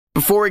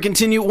Before we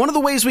continue, one of the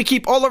ways we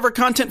keep all of our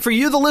content for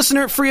you, the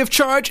listener, free of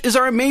charge is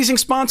our amazing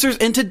sponsors,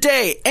 and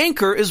today,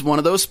 Anchor is one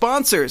of those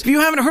sponsors. If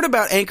you haven't heard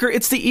about Anchor,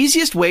 it's the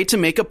easiest way to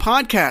make a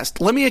podcast.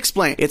 Let me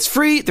explain. It's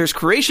free, there's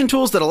creation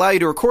tools that allow you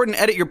to record and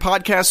edit your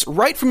podcasts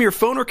right from your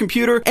phone or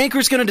computer. Anchor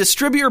is going to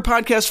distribute your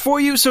podcast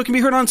for you so it can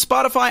be heard on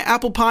Spotify,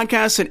 Apple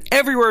Podcasts, and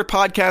everywhere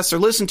podcasts are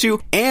listened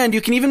to, and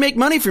you can even make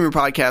money from your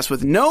podcast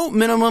with no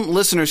minimum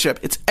listenership.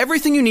 It's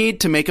everything you need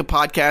to make a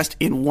podcast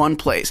in one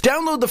place.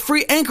 Download the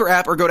free Anchor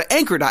app or go to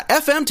anchor.fm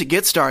to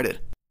get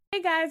started.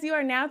 Hey guys, you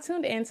are now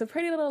tuned in to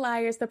Pretty Little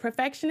Liars, the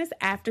Perfectionist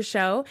After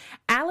Show.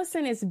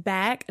 Allison is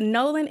back,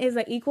 Nolan is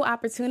an equal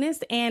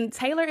opportunist, and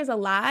Taylor is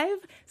alive.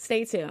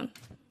 Stay tuned.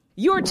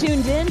 You're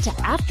tuned in to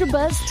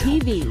AfterBuzz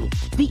TV,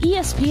 the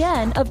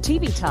ESPN of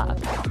TV talk.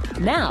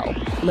 Now,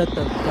 let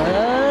the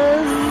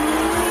buzz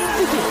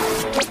begin.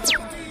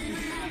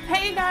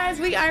 Hey guys,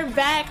 we are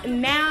back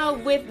now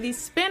with the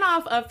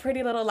spinoff of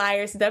Pretty Little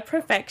Liars, The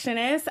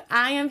Perfectionist.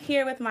 I am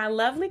here with my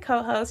lovely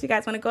co-host. You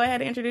guys want to go ahead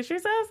and introduce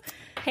yourselves?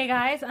 Hey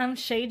guys, I'm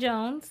Shay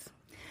Jones.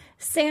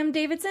 Sam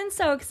Davidson,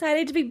 so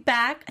excited to be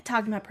back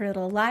talking about Pretty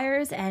Little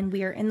Liars, and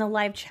we are in the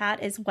live chat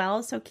as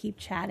well, so keep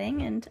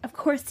chatting, and of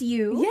course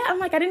you. Yeah,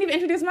 I didn't even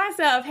introduce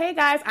myself. Hey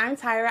guys, I'm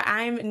Tyra.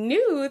 I'm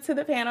new to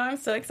the panel. I'm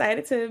so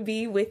excited to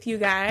be with you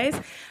guys.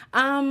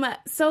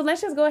 So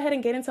let's just go ahead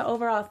and get into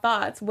overall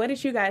thoughts. What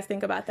did you guys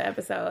think about the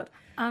episode?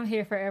 I'm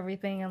here for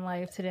everything in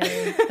life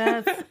today.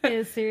 That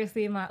is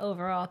seriously my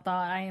overall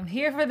thought. I am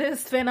here for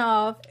this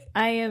spinoff.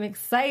 I am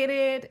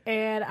excited,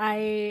 and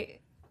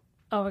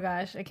oh my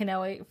gosh, I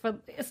cannot wait for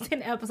it's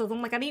 10 episodes.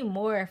 I'm like, I need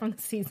more from the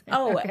season.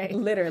 Oh, okay. I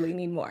literally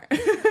need more.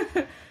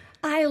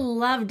 I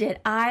loved it.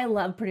 I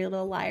love Pretty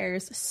Little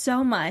Liars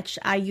so much.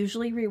 I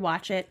usually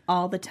rewatch it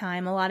all the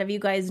time. A lot of you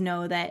guys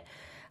know that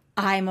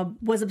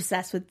was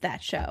obsessed with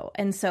that show.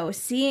 And so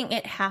seeing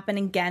it happen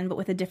again, but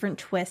with a different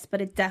twist, but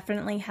it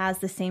definitely has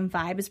the same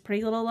vibe as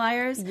Pretty Little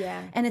Liars.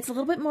 Yeah. And it's a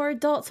little bit more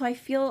adult, so I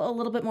feel a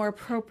little bit more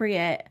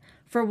appropriate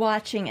for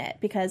watching it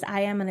because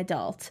I am an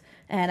adult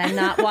and I'm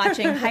not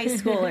watching high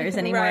schoolers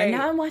anymore. Right.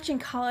 Now I'm watching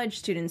college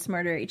students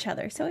murder each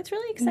other. So it's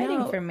really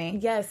exciting for me.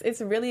 Yes, it's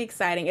really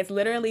exciting. It's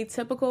literally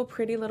typical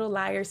Pretty Little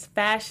Liars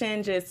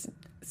fashion, just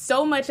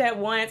so much at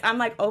once. I'm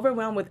like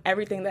overwhelmed with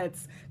everything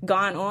that's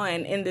gone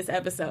on in this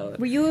episode.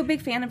 Were you a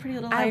big fan of Pretty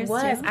Little Liars too?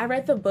 I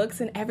read the books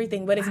and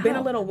everything, but it's been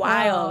a little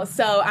while.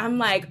 So I'm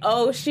like,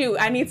 oh shoot,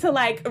 I need to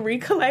like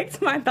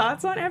recollect my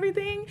thoughts on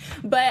everything.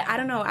 But I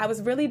don't know, it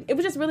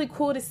was just really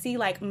cool to see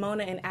like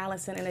Mona and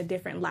Allison in a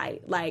different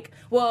light. Like,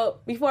 well,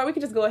 before we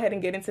could just go ahead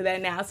and get into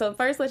that now. So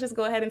first, let's just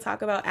go ahead and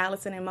talk about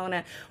Allison and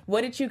Mona.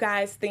 What did you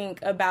guys think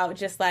about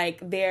just like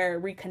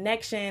their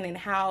reconnection and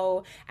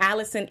how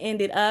Allison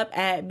ended up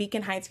at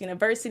Beacon Heights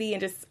University and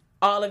just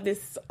all of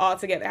this all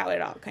together, how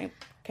it all came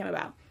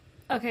about?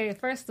 Okay,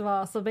 first of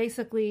all, so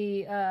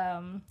basically,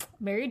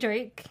 Mary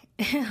Drake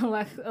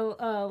and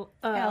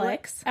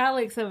Alex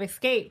have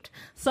escaped.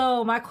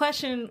 So my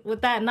question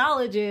with that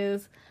knowledge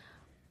is,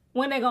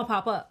 when they gonna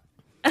pop up?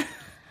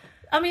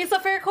 I mean, it's a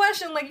fair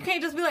question. Like, you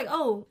can't just be like,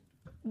 oh,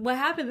 what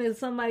happened is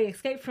somebody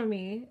escaped from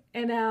me,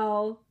 and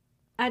now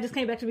I just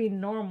came back to be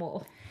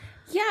normal.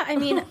 Yeah, I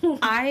mean,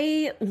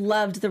 I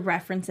loved the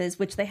references,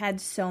 which they had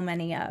so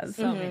many of.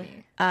 So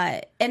many.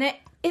 And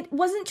it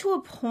wasn't to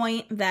a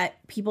point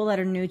that people that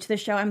are new to the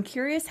show, I'm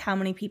curious how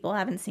many people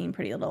haven't seen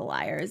Pretty Little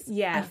Liars.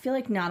 Yeah. I feel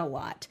like not a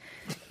lot.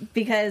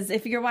 Because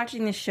if you're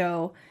watching the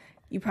show,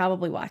 you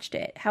probably watched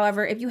it.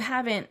 However, if you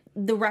haven't,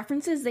 the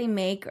references they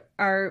make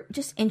are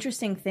just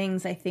interesting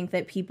things, I think,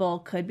 that people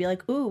could be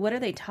like, ooh, what are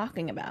they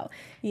talking about?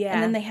 Yeah.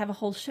 And then they have a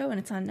whole show and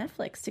it's on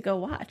Netflix to go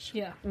watch.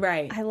 Yeah.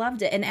 Right. I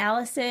loved it. And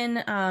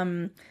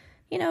Allison,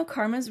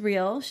 karma's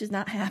real. She's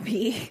not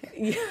happy.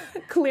 Yeah,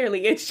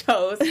 clearly it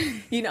shows.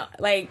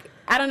 Like,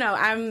 I don't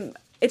know.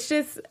 It's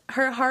just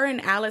her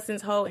and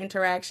Allison's whole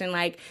interaction,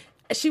 like,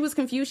 she was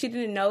confused. She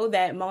didn't know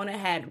that Mona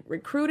had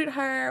recruited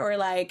her, or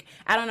like,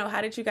 I don't know.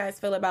 How did you guys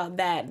feel about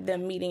that,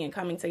 them meeting and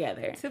coming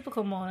together?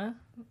 Typical Mona.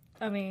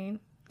 I mean,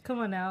 come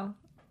on now.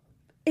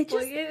 It's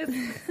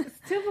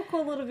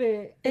typical a little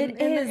bit.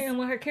 And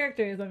what her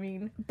character is, I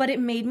mean. But it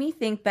made me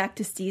think back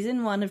to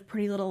season 1 of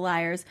Pretty Little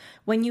Liars,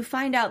 when you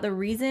find out the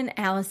reason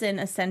Allison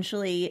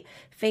essentially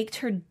faked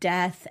her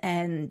death,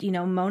 and,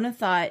 didn't Mona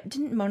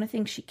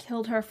think she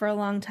killed her for a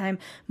long time?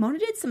 Mona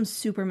did some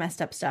super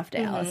messed up stuff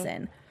to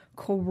Allison.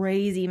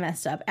 Crazy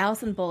messed up.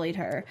 Allison bullied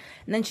her,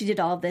 and then she did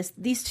all of this.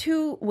 These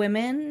two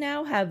women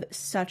now have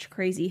such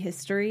crazy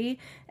history,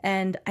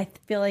 and I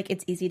feel like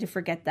it's easy to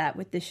forget that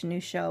with this new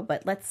show,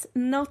 but let's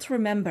not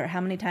remember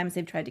how many times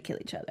they've tried to kill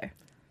each other.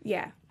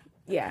 Yeah.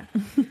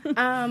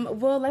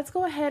 Well, let's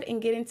go ahead and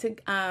get into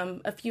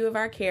a few of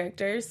our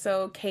characters.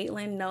 So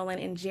Caitlin, Nolan,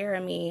 and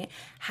Jeremy.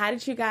 How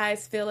did you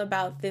guys feel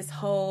about this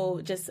whole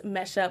just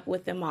mesh up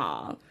with them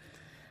all?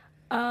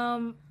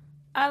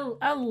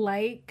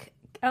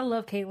 I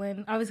love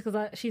Caitlin, obviously,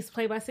 because she's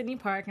played by Sydney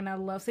Park, and I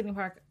love Sydney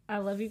Park. I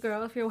love you,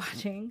 girl, if you're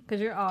watching, because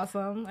you're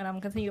awesome, and I'm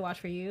going to continue to watch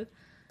for you.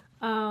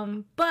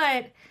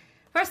 But,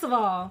 first of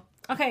all,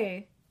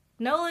 okay,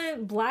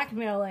 Nolan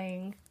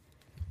blackmailing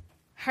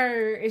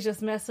her is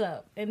just messed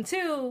up. And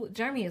 2,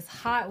 Jeremy is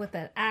hot with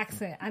that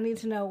accent. I need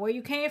to know where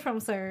you came from,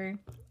 sir.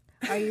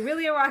 Are you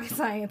really a rocket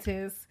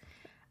scientist?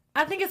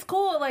 I think it's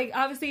cool. Like,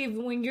 obviously,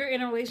 when you're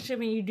in a relationship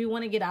and you do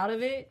want to get out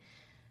of it,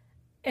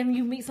 and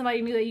you meet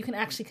somebody new that you can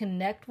actually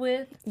connect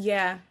with.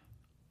 Yeah.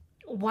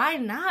 Why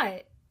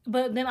not?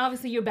 But then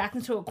obviously you're backed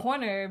into a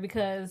corner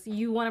because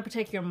you want to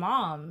protect your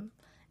mom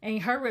and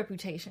her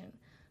reputation.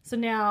 So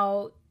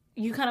now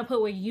you kind of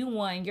put what you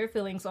want and your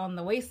feelings on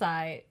the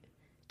wayside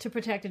to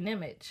protect an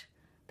image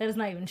that is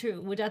not even true,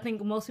 which I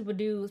think most people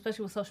do,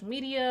 especially with social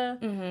media.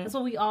 Mm-hmm. That's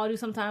what we all do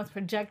sometimes,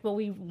 project what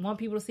we want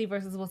people to see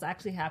versus what's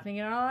actually happening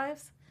in our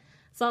lives.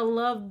 So I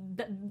love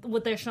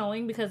what they're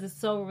showing because it's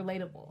so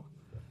relatable.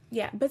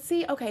 Yeah, but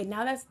see, okay,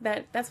 now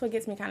that's what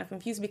gets me kind of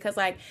confused because,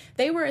 like,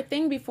 they were a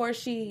thing before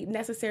she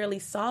necessarily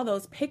saw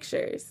those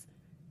pictures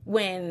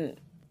when,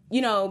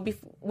 you know,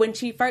 when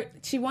she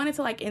wanted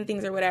to, like, end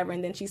things or whatever,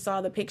 and then she saw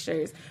the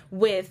pictures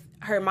with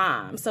her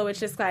mom. So it's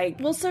just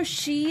like... Well, so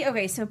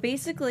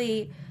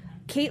basically,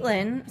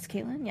 Caitlyn... Is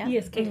Caitlyn? Yeah.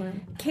 Yes,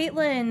 Caitlyn.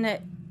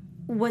 Caitlyn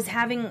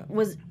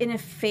was in a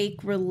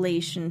fake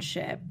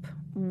relationship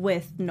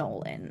with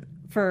Nolan.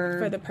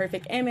 For the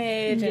perfect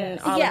image and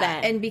all of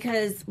that. And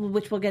because,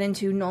 which we'll get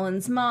into,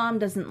 Nolan's mom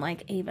doesn't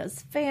like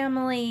Ava's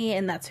family,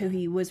 and that's who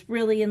he was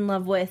really in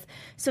love with.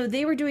 So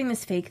they were doing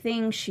this fake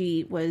thing.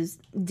 She was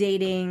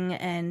dating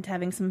and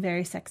having some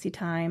very sexy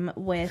time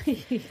with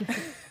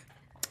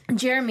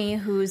Jeremy,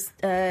 who's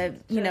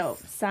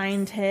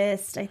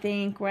scientist, I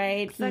think,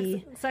 right?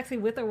 Sexy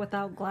with or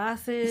without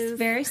glasses.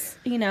 Very,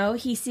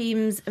 he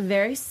seems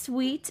very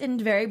sweet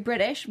and very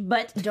British,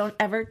 but don't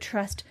ever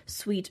trust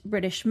sweet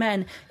British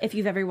men. If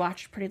you've ever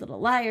watched Pretty Little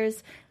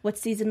Liars, what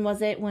season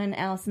was it when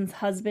Allison's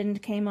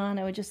husband came on?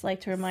 I would just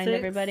like to remind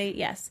everybody.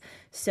 Yes.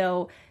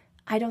 So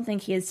I don't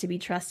think he is to be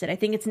trusted. I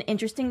think it's an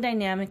interesting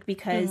dynamic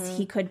because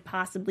he could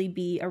possibly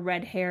be a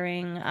red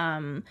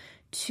herring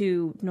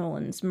to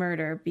Nolan's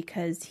murder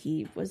because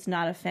he was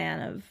not a fan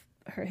of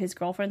his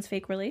girlfriend's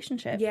fake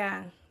relationship.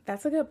 Yeah,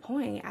 that's a good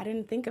point. I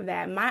didn't think of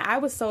that. I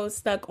was so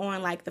stuck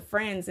on, like, the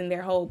friends and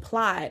their whole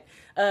plot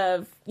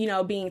of,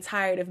 being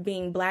tired of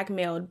being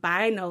blackmailed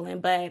by Nolan.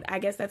 But I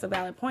guess that's a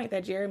valid point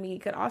that Jeremy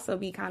could also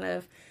be kind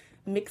of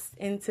mixed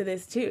into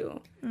this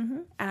too. Mm-hmm.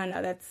 I don't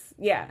know.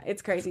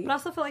 It's crazy. But I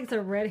also feel like it's a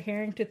red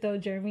herring to throw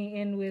Jeremy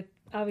in with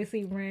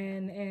obviously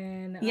Ren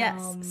and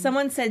yes.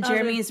 Someone said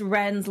Jeremy's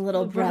Ren's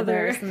little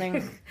brother or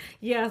something.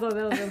 Yeah, I thought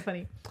that was really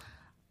funny.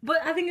 But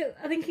I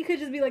think he could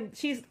just be like,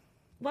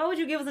 why would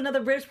you give us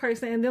another British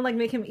person and then, like,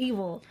 make him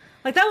evil?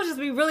 Like, that would just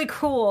be really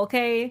cruel,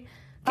 okay?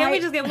 Can't we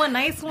just get one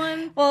nice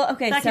one? Well,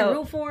 okay, that I can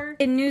root for?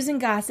 In News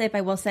and Gossip,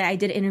 I will say I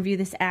did interview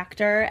this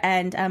actor,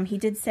 and he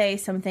did say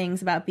some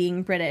things about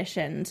being British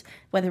and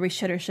whether we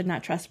should or should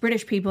not trust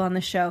British people on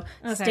the show.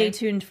 Okay. Stay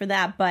tuned for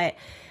that, but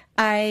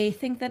I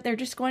think that they're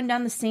just going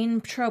down the same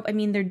trope. I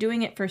mean, they're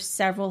doing it for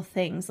several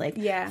things, like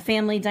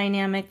family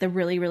dynamic, the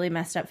really, really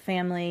messed up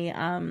family,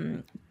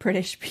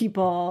 British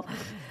people.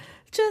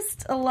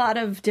 Just a lot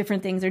of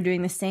different things are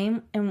doing the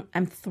same, and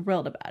I'm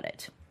thrilled about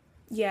it.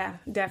 Yeah,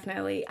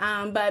 definitely.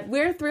 But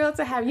we're thrilled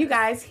to have you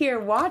guys here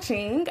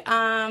watching.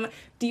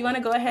 Do you want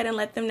to go ahead and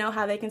let them know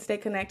how they can stay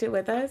connected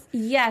with us?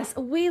 Yes,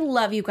 we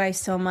love you guys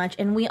so much,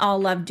 and we all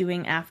love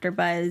doing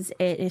AfterBuzz.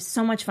 It is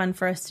so much fun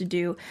for us to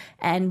do,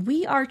 and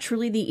we are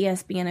truly the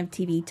ESPN of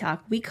TV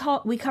talk. We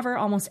cover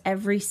almost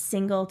every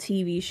single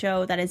TV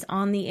show that is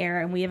on the air,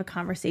 and we have a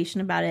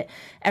conversation about it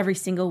every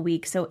single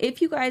week. So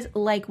if you guys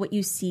like what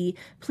you see,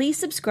 please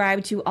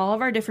subscribe to all of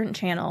our different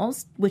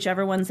channels,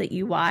 whichever ones that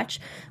you watch.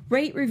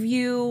 Rate,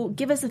 review,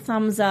 give us a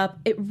thumbs up.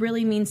 It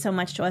really means so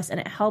much to us, and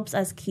it helps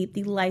us keep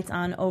the lights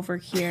on over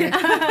here.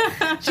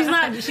 she's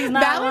not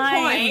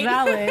lying.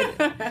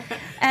 Valid.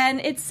 And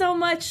it's so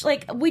much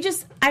like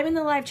I'm in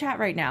the live chat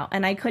right now,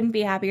 and I couldn't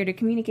be happier to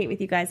communicate with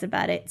you guys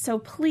about it. So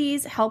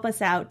please help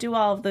us out. Do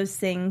all of those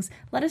things.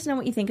 Let us know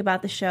what you think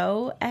about the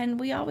show, and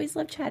we always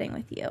love chatting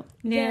with you.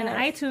 Yeah, and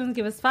iTunes,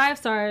 give us 5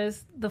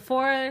 stars. The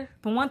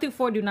 1 through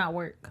 4 do not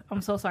work.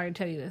 I'm so sorry to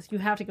tell you this. You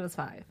have to give us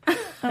 5.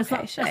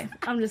 Okay, Shay.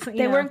 I'm just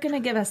they weren't going to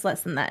give us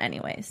less than that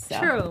anyways. So.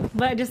 True,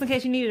 but just in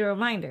case you needed a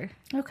reminder.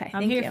 Okay,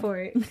 I'm here for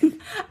it.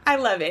 I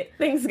love it.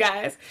 Thanks,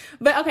 guys.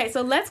 But okay,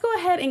 so let's go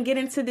ahead and get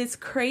into this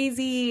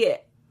crazy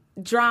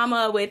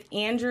drama with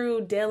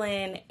Andrew,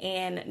 Dylan,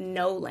 and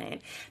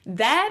Nolan.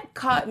 That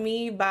caught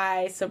me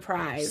by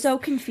surprise. So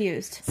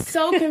confused.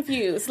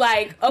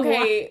 Like,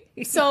 okay,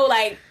 so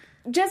like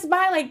just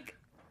by like.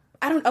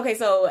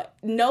 So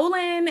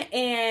Nolan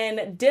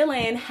and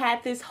Dylan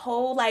had this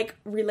whole, like,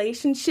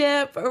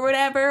 relationship or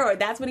whatever, or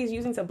that's what he's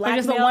using to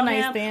blackmail just a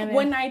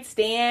one night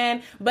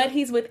stand, but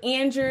he's with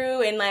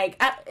Andrew, and,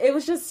 like, it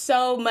was just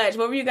so much.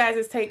 What were you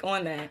guys' take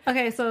on that?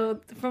 Okay,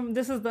 so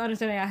this is the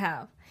understanding I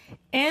have.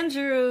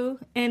 Andrew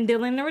and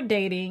Dylan were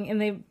dating,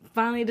 and they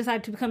finally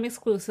decided to become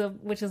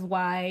exclusive, which is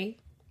why,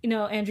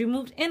 Andrew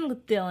moved in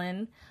with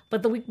Dylan,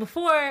 but the week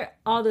before,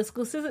 all the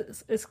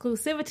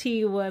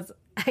exclusivity was,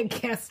 I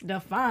guess,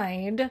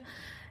 defined.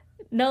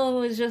 Nolan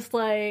was just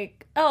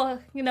like,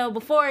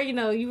 before,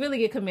 you really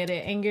get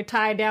committed and you're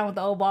tied down with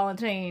the old ball and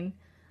chain,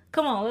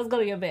 come on, let's go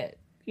to your bed.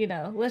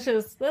 Let's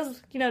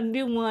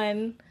do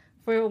one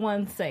for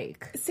one's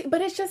sake. See,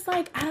 but it's just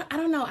like, I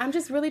don't know. I'm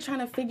just really trying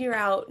to figure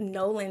out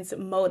Nolan's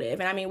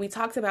motive. And I mean, we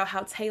talked about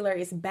how Taylor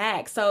is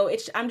back. So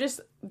I'm just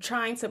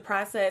trying to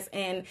process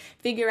and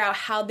figure out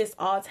how this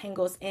all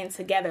tangles in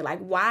together. Like,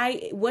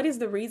 what is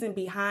the reason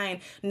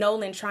behind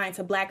Nolan trying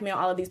to blackmail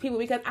all of these people?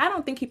 Because I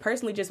don't think he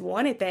personally just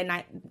wanted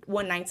that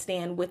one night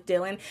stand with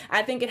Dylan.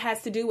 I think it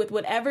has to do with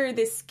whatever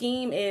this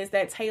scheme is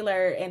that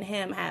Taylor and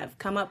him have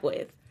come up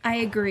with. I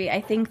agree.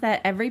 I think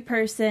that every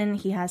person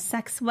he has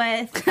sex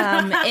with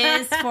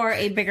is for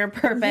a bigger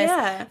purpose,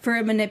 for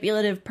a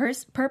manipulative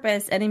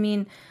purpose. And I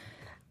mean,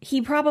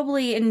 he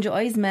probably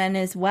enjoys men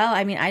as well.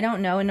 I mean, I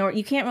don't know. And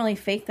you can't really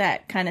fake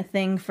that kind of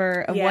thing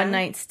for a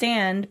one-night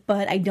stand.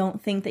 But I don't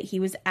think that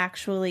he was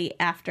actually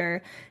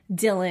after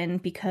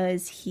Dylan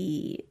because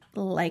he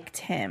liked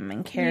him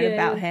and cared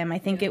about him. I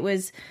think it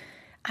was...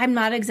 I'm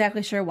not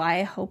exactly sure why.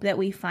 I hope that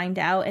we find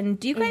out. And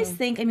do you guys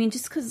think... I mean,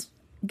 just because...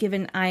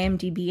 given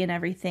IMDb and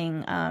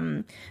everything,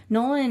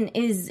 Nolan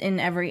is in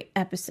every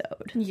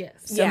episode. Yes.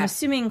 So I'm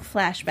assuming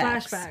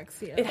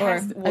flashbacks. It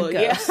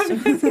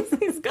ghost.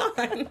 He's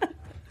gone.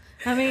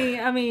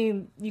 I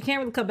mean, you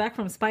can't really come back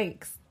from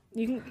spikes.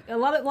 A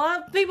lot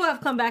of people have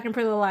come back in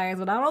Pretty Little Liars,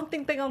 but I don't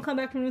think they're gonna come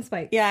back from the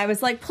spikes. Yeah, I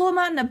was like, pull them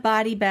out in a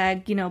body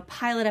bag.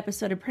 Pilot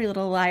episode of Pretty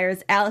Little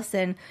Liars.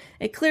 Allison.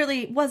 It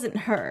clearly wasn't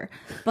her,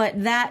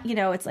 but that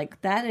it's like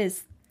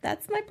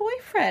that's my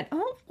boyfriend.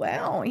 Oh,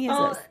 wow. He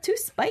has 2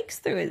 spikes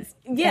through his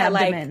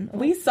abdomen.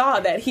 Like, we saw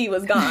that he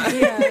was gone.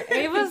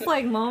 It was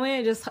like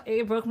moment,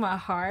 it broke my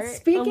heart.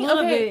 Speaking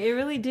of it, it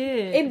really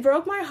did. It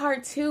broke my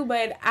heart too,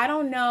 but I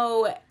don't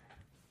know.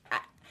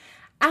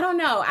 I don't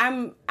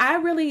know. I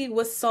really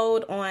was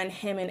sold on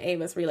him and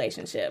Ava's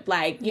relationship.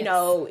 Like, you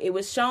know, it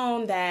was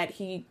shown that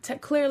he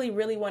clearly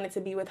really wanted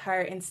to be with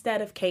her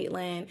instead of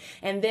Caitlyn.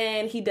 And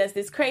then he does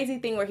this crazy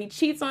thing where he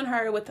cheats on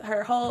her with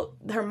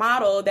her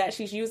model that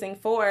she's using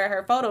for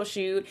her photo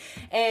shoot.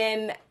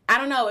 And I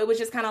don't know. It was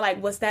just kind of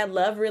like, was that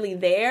love really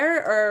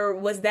there? Or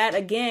was that,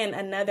 again,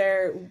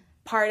 another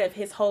part of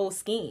his whole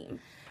scheme?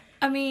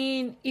 I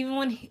mean,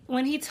 even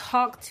when he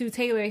talked to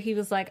Taylor, he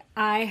was like,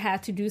 I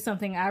had to do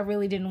something I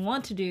really didn't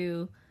want to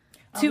do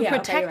to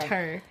protect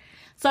her.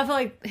 So I feel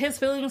like his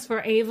feelings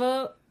for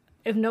Ava,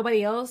 if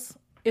nobody else,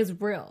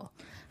 is real.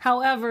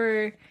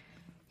 However,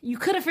 you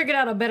could have figured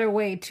out a better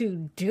way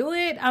to do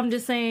it. I'm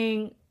just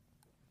saying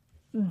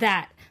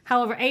that.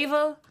 However,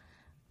 Ava,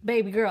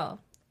 baby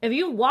girl, if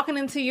you walking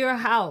into your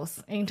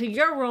house, into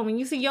your room, and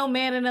you see your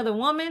man and another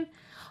woman...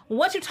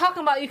 What you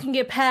talking about? You can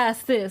get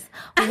past this.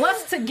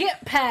 What's to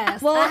get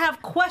past? Well, I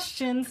have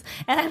questions,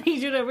 and I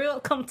need you to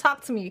come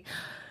talk to me.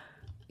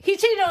 He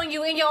cheated on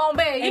you in your own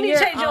bed. You need to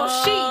change your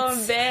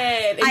sheets.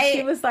 Bed. And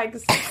she was like,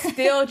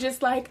 still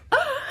just like,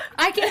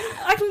 I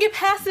can get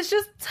past this.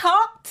 Just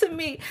talk to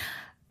me.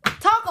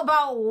 Talk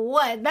about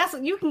what? That's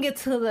what you can get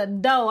to the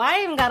dough.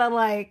 I ain't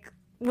gotta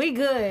we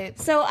good.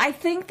 So I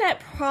think that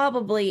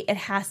probably it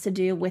has to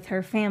do with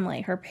her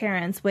family, her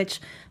parents, which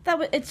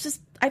it's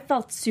just, I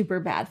felt super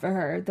bad for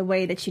her, the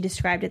way that she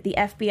described it. The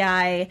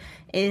FBI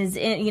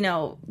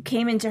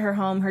came into her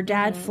home, her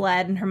dad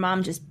fled, and her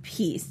mom just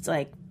pieced.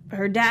 Like,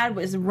 her dad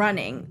was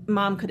running.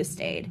 Mom could have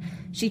stayed.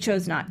 She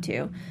chose not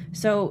to.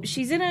 So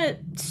she's in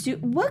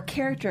what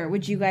character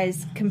would you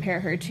guys compare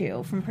her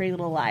to from Pretty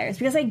Little Liars?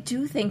 Because I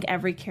do think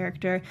every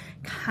character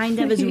kind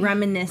of is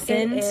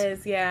reminiscent. It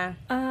is, yeah.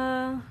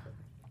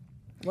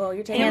 Well,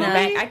 you're taking me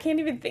back. I can't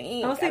even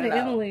think. I was thinking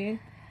Emily.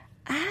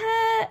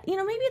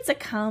 Maybe it's a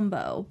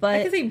combo, but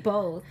I could see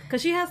both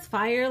because she has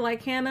fire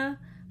like Hannah,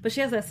 but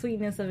she has that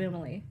sweetness of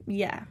Emily.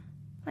 Yeah,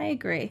 I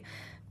agree.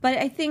 But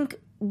I think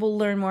we'll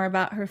learn more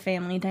about her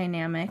family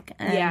dynamic,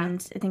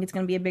 and I think it's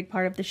going to be a big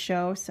part of the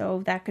show.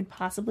 So that could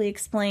possibly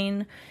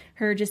explain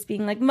her just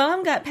being like,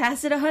 "Mom got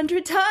past it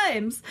 100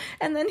 times,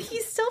 and then he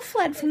still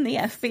fled from the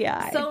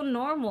FBI." So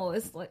normal.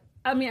 It's like.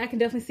 I mean, I can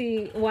definitely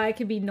see why it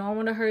could be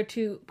normal to her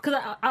to... Because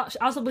I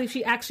also believe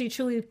she actually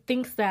truly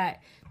thinks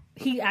that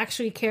he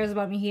actually cares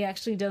about me. He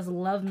actually does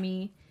love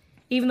me,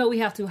 even though we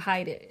have to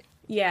hide it.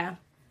 Yeah.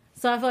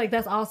 So I feel like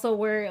that's also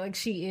where,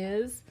 she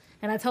is.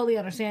 And I totally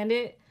understand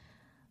it.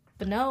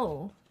 But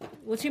no.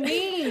 What you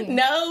mean?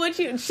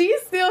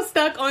 She's still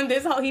stuck on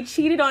this whole, he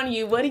cheated on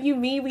you. What do you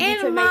mean we need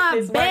to make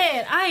this work? In my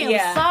bed. I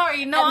am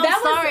sorry. No,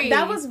 I'm sorry.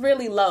 That was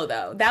really low,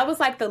 though. That was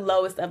the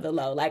lowest of the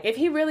low. If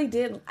he really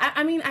did,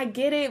 I mean, I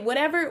get it.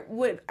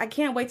 I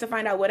can't wait to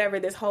find out whatever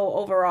this whole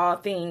overall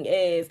thing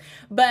is.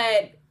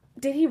 But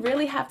did he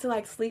really have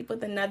to, sleep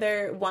with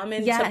another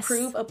woman to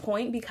prove a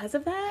point because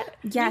of that?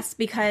 Yes,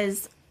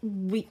 because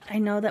I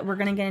know that we're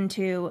going to get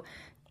into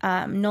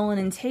Nolan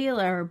and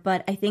Taylor,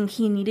 but I think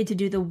he needed to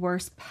do the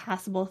worst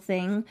possible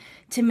thing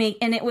to make,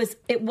 and it was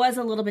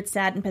a little bit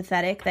sad and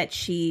pathetic that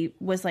she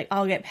was like,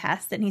 I'll get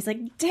past it, and he's like,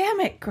 damn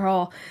it,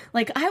 girl,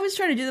 like I was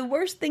trying to do the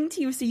worst thing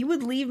to you so you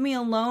would leave me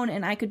alone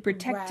and I could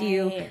protect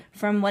you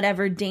from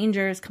whatever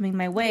danger is coming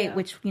my way,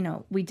 which, you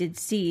know, we did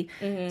see.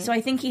 So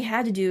I think he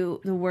had to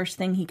do the worst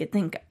thing he could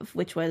think of,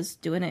 which was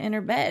doing it in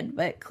her bed,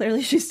 but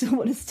clearly she still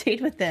would have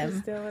stayed with them.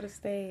 She still would have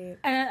stayed.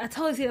 And I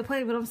totally see the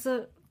point, but I'm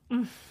still...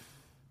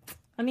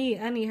 I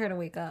need her to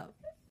wake up.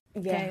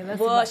 Yeah. Okay,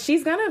 well,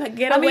 she's gonna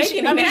get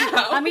awakening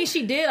now. I mean,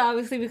 she did,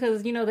 obviously,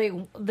 because, you know,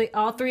 they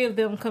all three of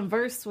them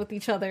conversed with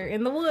each other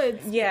in the woods.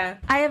 Yeah.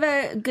 I have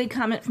a good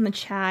comment from the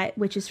chat,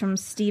 which is from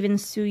Steven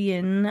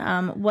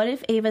Suyin. What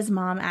if Ava's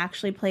mom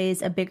actually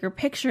plays a bigger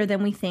picture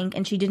than we think,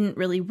 and she didn't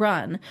really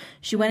run?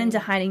 She went into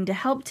hiding to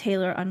help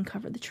Taylor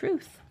uncover the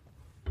truth.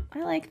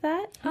 I like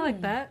that. I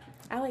like that.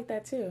 I like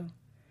that, too.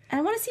 And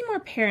I want to see more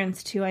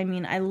parents, too. I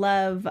mean, I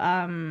love...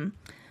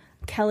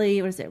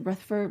 Kelly, what is it?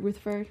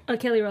 Rutherford?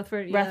 Kelly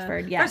Rutherford. Yeah.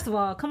 Rutherford, yeah. First of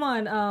all, come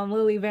on,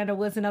 Lily Vander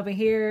Woodson up in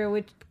here,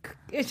 which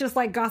it's just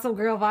like Gossip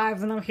Girl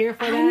vibes, and I'm here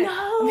for that. I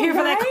know, I'm here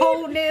for that right?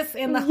 coldness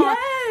and the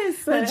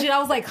Yes. Legit, I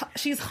was like,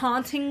 she's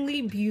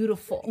hauntingly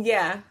beautiful.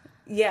 Yeah.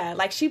 Yeah.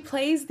 Like, she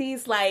plays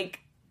these, like,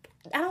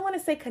 I don't want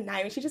to say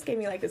conniving. She just gave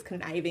me, like, this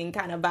conniving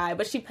kind of vibe,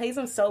 but she plays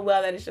them so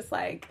well that it's just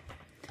like,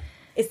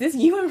 is this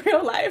you in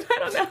real life? I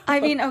don't know. I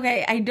mean,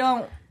 okay,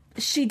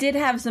 she did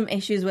have some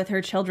issues with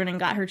her children and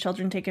got her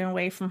children taken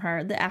away from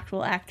her, the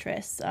actual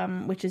actress,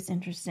 which is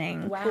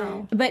interesting.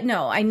 Wow. But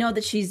no, I know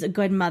that she's a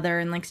good mother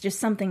and like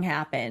just something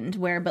happened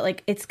but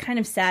like it's kind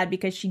of sad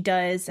because she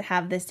does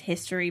have this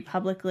history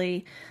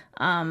publicly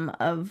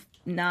of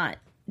not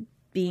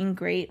being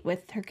great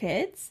with her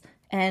kids,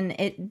 and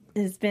it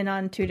has been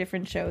on 2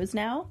 different shows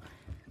now.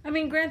 I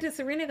mean, granted,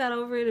 Serena got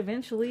over it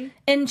eventually.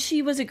 And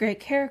she was a great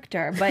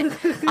character, but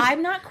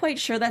I'm not quite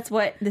sure that's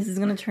what this is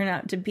going to turn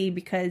out to be,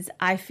 because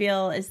I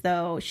feel as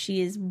though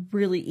she is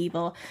really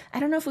evil.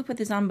 I don't know if we put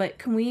this on, but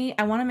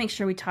I want to make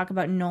sure we talk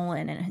about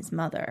Nolan and his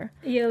mother.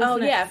 Yeah,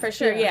 yeah, for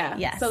sure, yeah.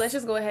 Yes. So let's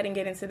just go ahead and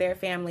get into their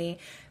family.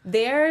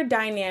 Their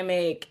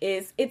dynamic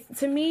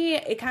to me,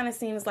 it kind of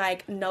seems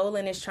like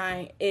Nolan he's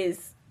trying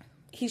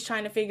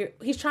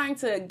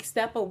to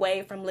step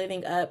away from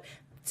living up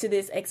to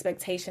this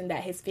expectation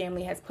that his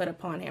family has put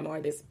upon him,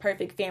 or this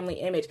perfect family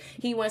image.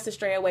 He wants to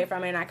stray away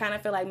from it, and I kind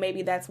of feel like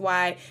maybe that's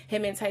why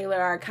him and Taylor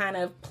are kind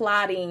of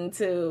plotting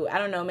to, I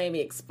don't know,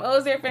 maybe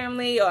expose their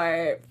family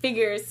or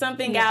figure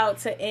something out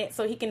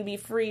so he can be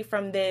free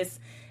from this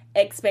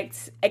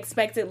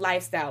expected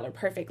lifestyle or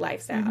perfect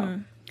lifestyle.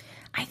 Mm-hmm.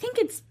 I think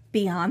it's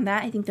beyond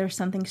that. I think there's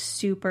something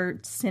super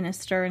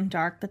sinister and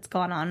dark that's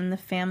gone on in the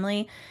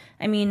family.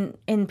 I mean,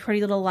 in Pretty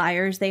Little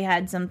Liars, they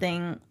had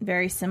something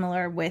very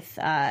similar with,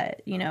 the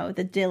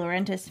De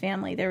Laurentiis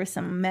family. There was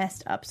some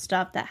messed up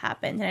stuff that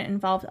happened, and it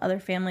involved other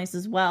families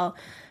as well.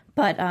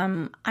 But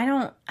I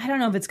don't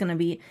know if it's going to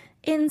be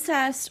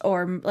incest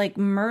or like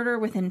murder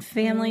within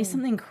family,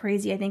 something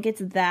crazy. I think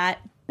it's that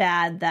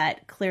bad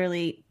that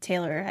clearly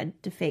Taylor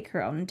had to fake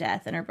her own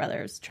death, and her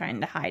brother's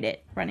trying to hide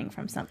it, running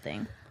from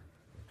something.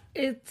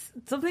 It's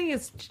something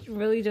is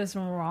really just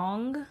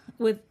wrong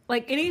with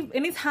like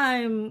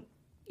anytime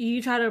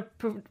you try to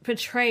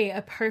portray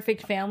a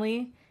perfect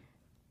family,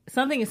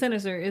 something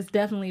sinister is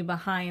definitely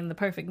behind the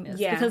perfectness.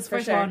 Yeah, because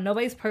first of all,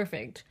 nobody's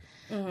perfect.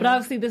 Mm-hmm. But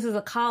obviously this is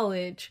a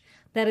college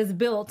that is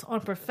built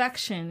on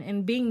perfection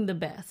and being the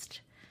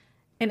best.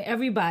 And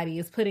everybody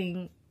is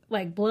putting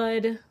like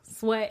blood,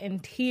 sweat,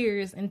 and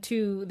tears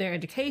into their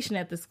education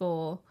at the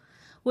school.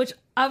 Which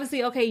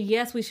obviously, okay,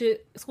 yes,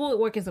 school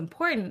work is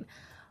important,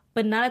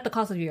 but not at the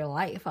cost of your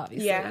life,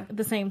 obviously, at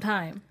the same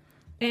time.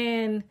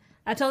 And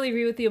I totally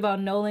agree with you about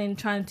Nolan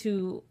trying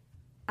to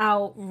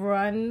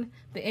outrun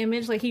the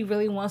image. Like, he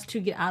really wants to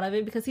get out of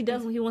it because he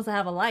wants to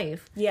have a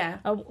life. Yeah.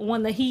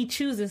 One that he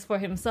chooses for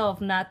himself,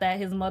 not that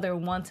his mother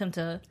wants him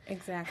to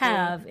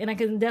have. And I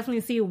can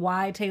definitely see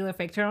why Taylor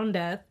faked her own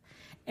death.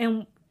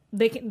 And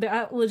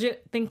I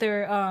legit think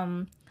they're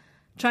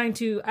trying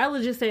to, I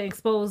legit say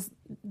expose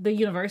the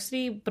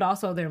university, but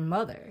also their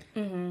mother.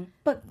 Mm-hmm.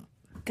 But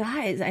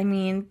guys, I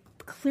mean,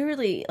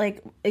 clearly,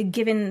 like,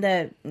 given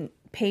the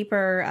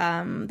paper,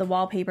 the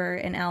wallpaper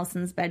in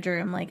Allison's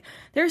bedroom, like,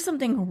 there's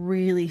something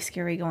really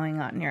scary going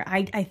on here.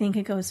 I think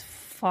it goes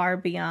far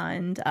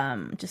beyond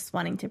just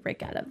wanting to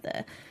break out of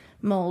the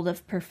mold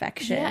of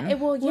perfection. Yeah,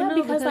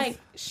 because like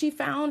she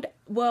found,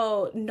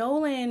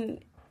 Nolan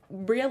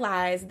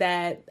realized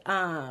that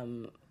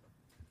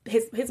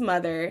his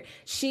mother,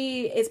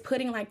 she is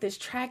putting like this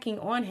tracking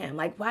on him.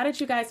 Like, why did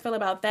you guys feel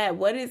about that?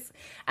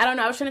 I don't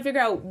know. I was trying to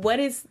figure out what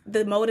is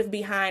the motive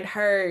behind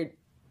her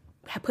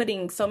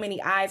putting so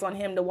many eyes on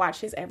him to watch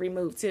his every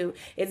move too.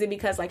 Is it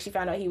because like she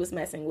found out he was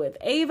messing with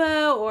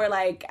Ava, or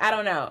like, I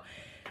don't know.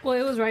 Well,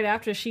 it was right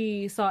after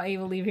she saw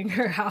Ava leaving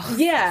her house.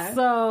 Yeah.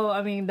 So,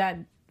 I mean, that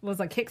was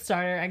a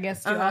Kickstarter, I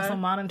guess, to also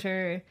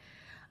monitor,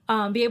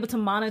 be able to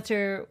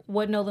monitor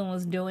what Nolan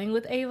was doing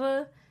with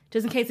Ava,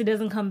 just in case it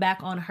doesn't come back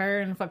on her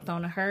and reflect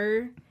on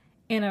her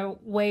in a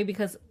way,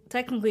 because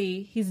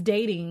technically he's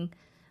dating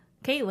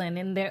Caitlyn,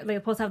 and they're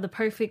supposed to have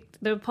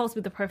they're supposed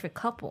to be the perfect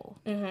couple.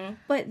 Mm-hmm.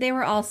 But they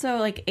were also,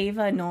 like,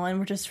 Ava and Nolan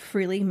were just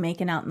freely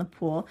making out in the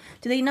pool.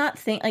 Do they not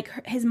think, like,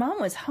 his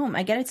mom was home?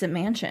 I get it's a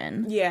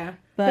mansion. Yeah.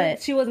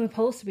 But she wasn't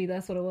supposed to be.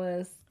 That's what it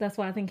was. That's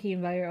why I think he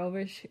invited her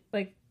over.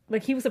 Like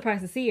he was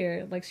surprised to see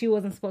her. Like, she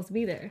wasn't supposed to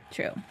be there.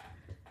 True.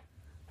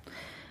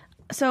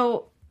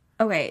 So,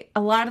 okay,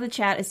 a lot of the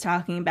chat is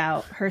talking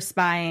about her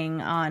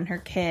spying on her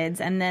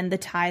kids and then the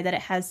tie that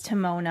it has to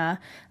Mona.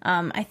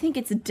 I think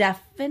it's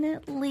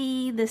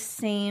definitely the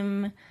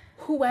same.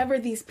 Whoever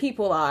these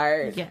people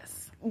are.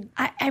 Yes.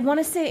 I want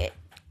to say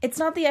it's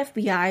not the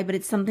FBI, but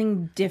it's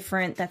something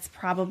different that's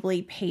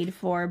probably paid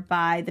for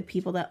by the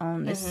people that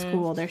own this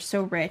school. They're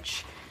so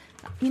rich.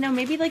 You know,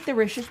 maybe like the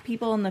richest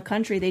people in the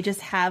country, they just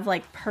have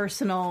like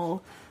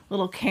personal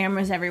little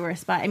cameras everywhere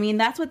spy. I mean,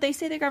 that's what they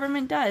say the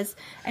government does.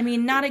 I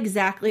mean, not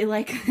exactly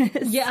like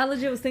this. Yeah, I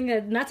legit was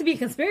thinking, not to be a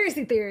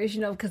conspiracy theorist,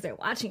 you know, because they're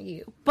watching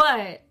you,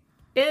 but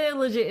it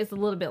legit is a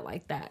little bit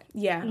like that.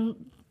 Yeah.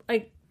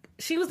 Like,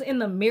 she was in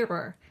the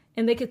mirror,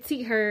 and they could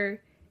see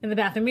her in the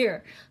bathroom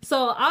mirror.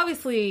 So,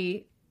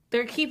 obviously,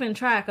 they're keeping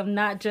track of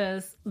not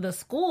just the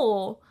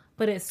school,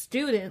 but its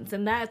students,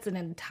 and that's an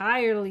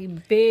entirely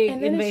big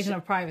invasion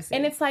of privacy.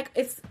 And it's like,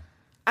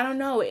 I don't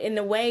know, in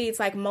a way, it's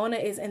like Mona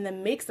is in the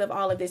mix of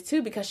all of this,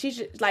 too, because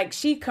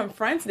she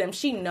confronts them.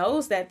 She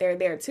knows that they're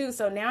there, too.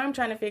 So now I'm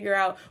trying to figure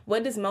out,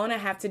 what does Mona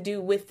have to do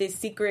with this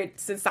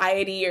secret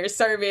society or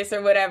service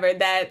or whatever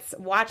that's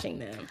watching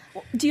them?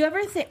 Do you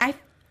ever think...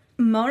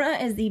 Mona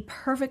is the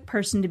perfect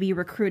person to be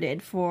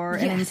recruited for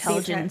an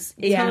intelligence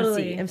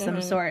agency of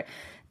some sort.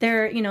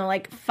 They're, you know,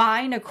 like,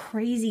 find a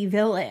crazy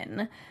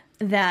villain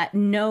that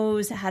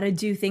knows how to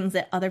do things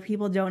that other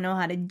people don't know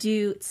how to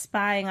do,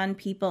 spying on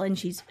people, and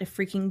she's a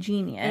freaking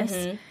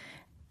genius.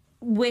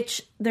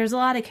 Which, there's a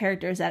lot of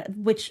characters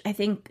which I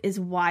think is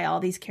why all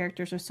these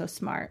characters are so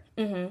smart.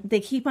 They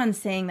keep on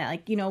saying that,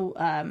 like, you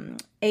know,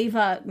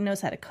 Ava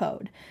knows how to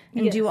code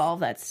and do all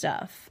of that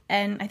stuff.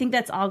 And I think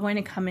that's all going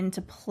to come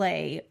into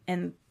play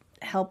and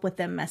help with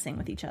them messing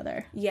with each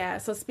other. Yeah,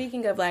 so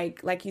speaking of,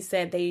 like you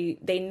said, they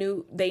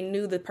knew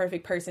the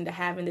perfect person to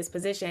have in this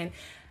position.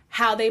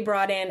 How they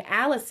brought in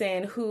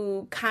Allison,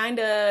 who kind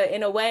of,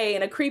 in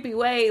a creepy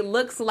way,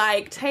 looks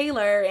like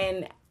Taylor,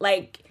 and,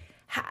 like,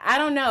 I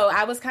don't know.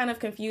 I was kind of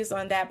confused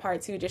on that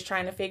part, too, just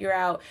trying to figure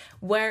out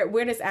where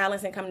does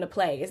Allison come to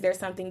play? Is there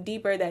something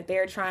deeper that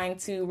they're trying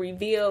to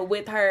reveal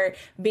with her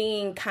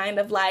being kind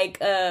of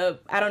like, I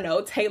don't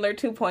know, Taylor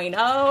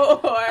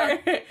 2.0?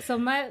 Or So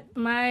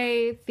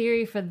my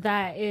theory for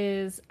that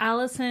is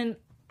Allison,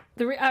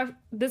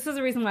 this is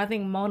the reason why I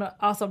think Mona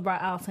also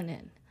brought Allison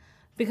in.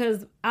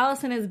 Because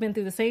Allison has been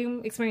through the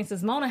same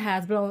experiences Mona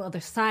has, but on the other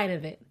side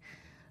of it.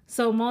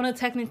 So Mona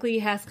technically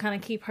has to kind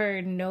of keep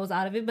her nose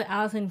out of it, but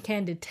Allison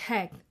can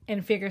detect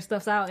and figure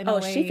stuff out in a way.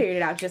 Oh, she figured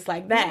it out just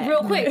like that.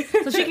 Real quick.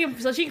 So she can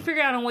figure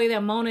it out in a way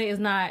that Mona is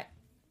not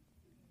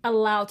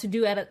allowed to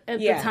do at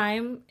the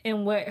time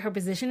and what her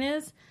position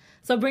is.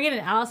 So bringing in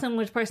Allison,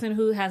 which person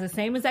who has the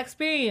same exact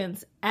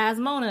experience as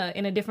Mona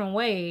in a different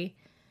way,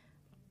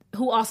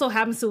 who also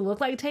happens to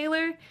look like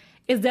Taylor,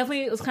 it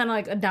was kind of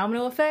like a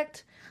domino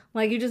effect.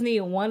 Like, you just need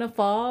one to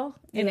fall,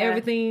 and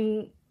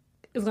everything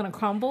is going to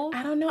crumble.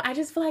 I don't know. I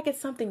just feel like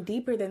it's something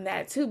deeper than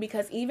that, too,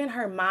 because even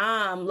her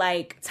mom,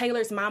 like,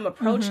 Taylor's mom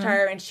approached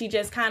her, and she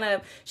just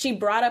she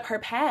brought up her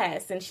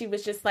past, and she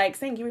was just, like,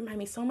 saying, you remind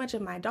me so much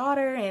of my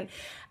daughter, and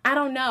I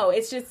don't know.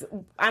 It's just,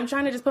 I'm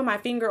trying to just put my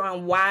finger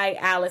on why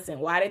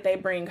Allison. Why did they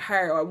bring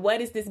her? Or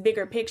what is this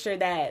bigger picture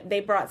that they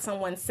brought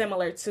someone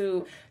similar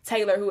to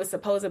Taylor who is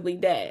supposedly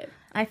dead?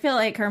 I feel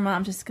like her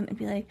mom's just going to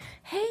be like,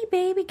 hey,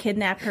 baby,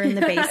 kidnap her in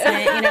the basement,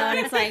 you know? And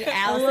it's like,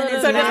 Allison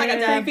is so just like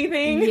a creepy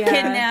thing?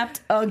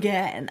 Kidnapped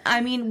again.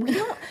 I mean,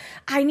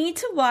 I need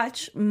to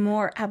watch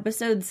more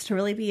episodes to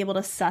really be able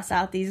to suss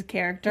out these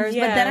characters.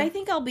 But then I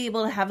think I'll be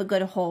able to have a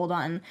good hold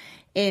on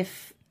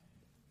if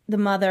the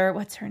mother,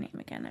 what's her name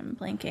again? I'm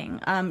blanking.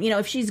 You know,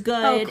 if she's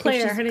good. Oh,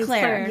 Claire. If her name's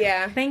Claire.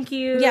 Yeah. Thank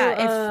you.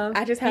 Yeah. If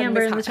I just have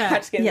Amber in the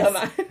chat.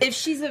 If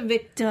she's a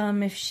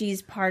victim, if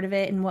she's part of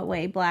it, in what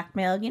way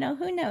blackmailed, you know,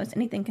 who knows?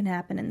 Anything can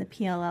happen in the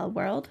PLL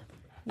world.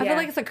 I feel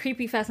like it's a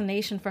creepy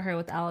fascination for her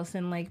with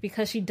Allison, like,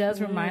 because she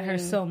does remind her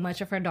so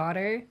much of her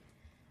daughter.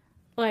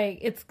 Like,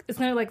 it's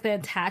kind of like the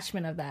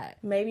attachment of that.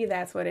 Maybe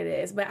that's what it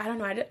is. But I don't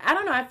know. I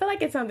don't know. I feel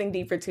like it's something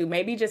deeper, too.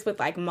 Maybe just with,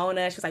 like,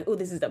 Mona, she's like, ooh,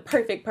 this is the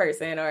perfect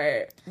person.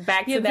 Or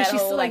back to that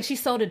she's whole, like,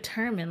 she's so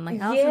determined. Like,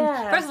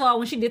 Allison, first of all,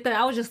 when she did that,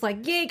 I was just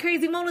like, yay,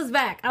 crazy Mona's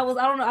back. I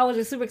was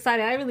just super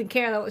excited. I didn't really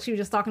care that she was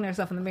just talking to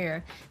herself in the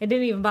mirror. It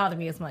didn't even bother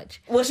me as much.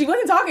 Well, she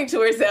wasn't talking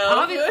to herself.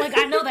 Obviously, like,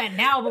 I know that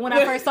now, but when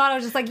I first saw it, I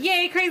was just like,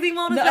 yay, crazy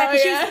Mona's back.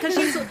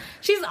 Because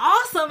she's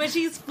awesome and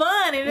she's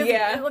fun. And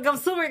it's, like, I'm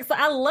super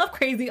excited. I love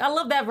crazy. I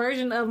love that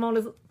version of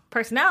Mona's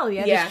personality.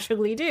 I just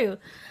truly do.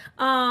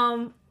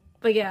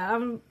 But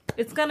yeah,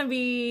 it's gonna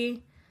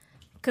be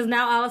because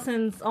now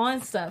Allison's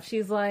on stuff.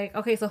 She's like,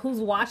 okay, so who's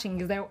watching?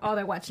 Is they're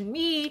watching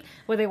me?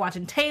 Were they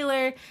watching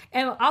Taylor?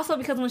 And also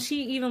because when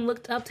she even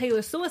looked up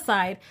Taylor's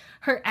suicide,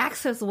 her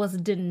access was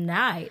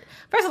denied.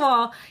 First of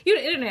all, you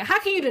the internet, how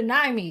can you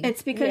deny me?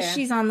 It's because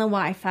she's on the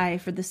Wi-Fi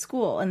for the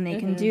school, and they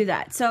can do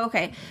that. So,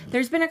 okay,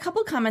 there's been a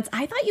couple comments.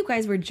 I thought you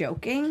guys were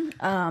joking,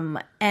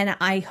 and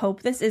I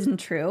hope this isn't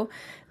true,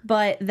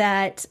 but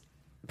that...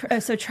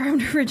 So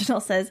Charmed Original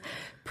says,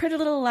 Pretty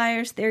Little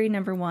Liars theory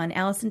number 1,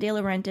 Allison De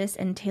Laurentiis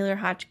and Taylor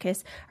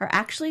Hotchkiss are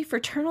actually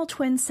fraternal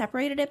twins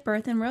separated at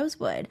birth in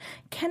Rosewood.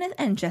 Kenneth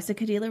and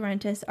Jessica De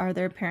Laurentiis are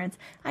their parents.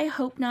 I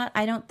hope not.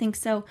 I don't think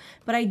so.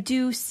 But I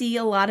do see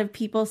a lot of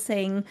people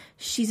saying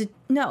she's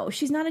not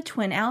a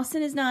twin.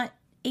 Allison is not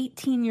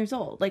 18 years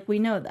old. Like, we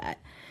know that.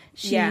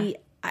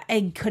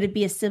 Could it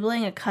be a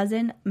sibling, a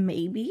cousin?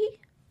 Maybe.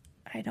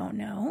 I don't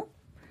know.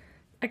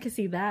 I can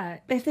see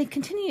that. If they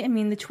continue, I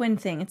mean, the twin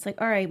thing, it's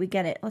like, all right, we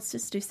get it. Let's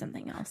just do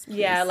something else. Please.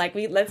 Yeah, like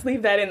let's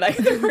leave that in like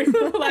the Pretty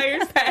Little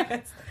Liars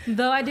past.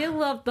 Though I did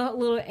love the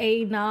little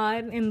A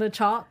nod in the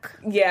chalk.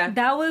 Yeah.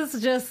 That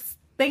was just,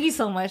 thank you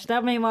so much.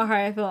 That made my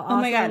heart feel awesome.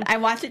 Oh my God, I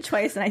watched it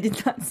twice and I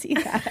did not see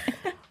that.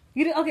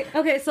 You did,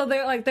 okay, so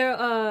they're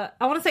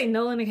I want to say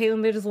Nolan and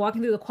Caitlin, they're just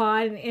walking through the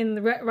quad,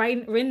 and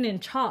written in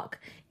chalk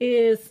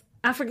is,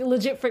 I forget,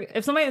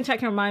 if somebody in the chat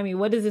can remind me,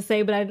 what does it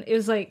say? But it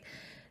was like,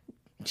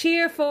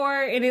 cheer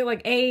for, and it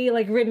like A,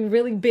 like written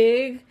really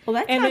big. Well,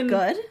 that's not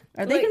good.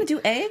 Are they going to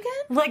do A again?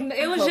 Like,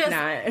 it was just,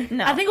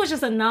 not. I think it was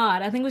just a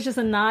nod. I think it was just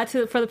a nod for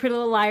the Pretty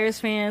Little Liars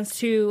fans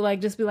to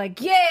like just be like,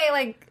 yay,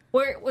 like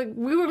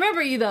we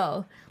remember you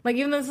though. Like,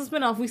 even though it's a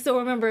spinoff, we still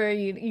remember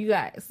you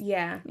guys.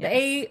 Yeah.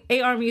 The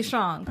A army is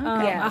strong. Okay.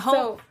 I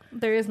hope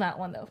there is not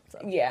one though. So.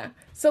 Yeah.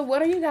 So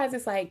what are you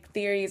guys' like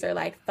theories or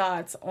like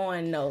thoughts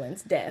on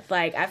Nolan's death?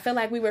 Like, I feel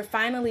like we were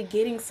finally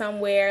getting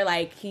somewhere.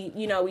 Like,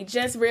 we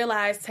just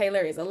realized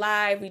Taylor is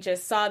alive. We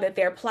just saw that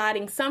they're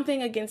plotting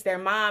something against their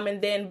mom,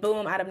 and then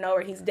boom, out of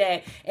nowhere, he's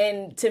dead.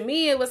 And to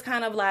me, it was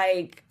kind of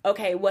like,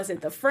 okay, was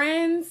it the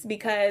friends?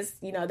 Because,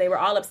 they were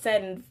all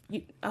upset and,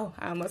 I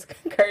almost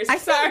cursed.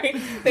 Sorry.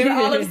 They were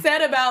all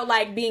upset about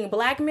like being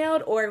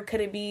blackmailed, or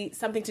could it be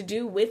something to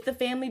do with the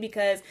family?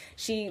 Because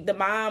the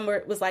mom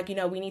was like,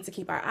 we need to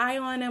keep our eye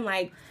on him.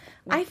 Like,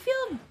 I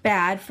feel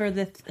bad for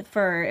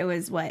it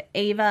was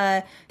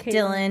Ava, Caitlin.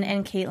 Dylan,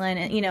 and Caitlin,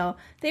 and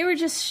they were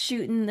just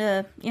shooting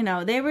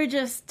they were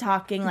just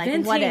talking like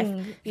venting. What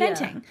if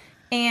venting,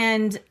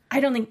 and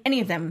I don't think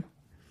any of them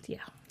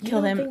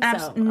killed him.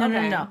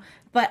 No.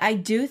 But I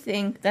do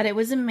think that it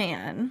was a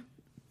man.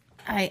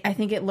 I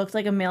think it looked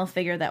like a male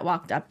figure that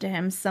walked up to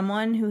him,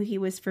 someone who he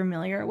was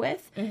familiar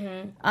with.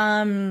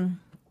 And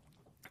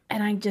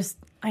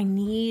I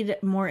need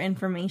more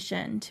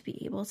information to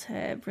be able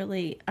to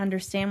really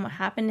understand what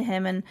happened to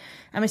him, and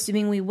I'm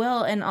assuming we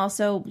will. And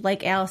also,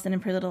 like Allison in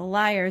Pretty Little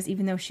Liars,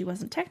 even though she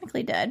wasn't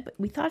technically dead, but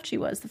we thought she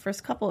was the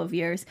first couple of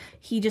years,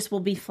 he just will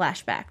be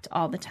flashbacked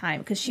all the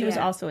time because she was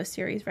also a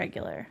series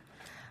regular.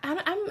 I'm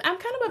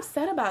kind of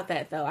upset about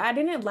that, though. I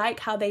didn't like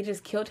how they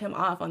just killed him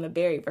off on the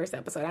very first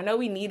episode. I know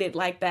we needed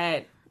like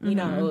that,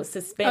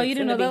 suspense. Oh, you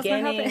didn't know that was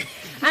going to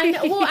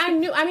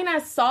happen? I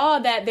saw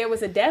that there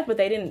was a death, but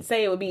they didn't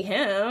say it would be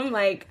him.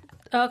 Like,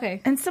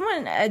 okay. And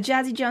someone,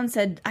 Jazzy Jones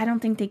said, I don't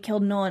think they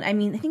killed Nolan. I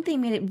mean, I think they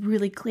made it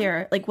really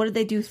clear. Like, what did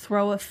they do?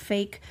 Throw a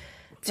fake...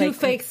 Two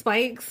fake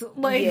spikes,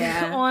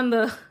 on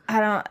the...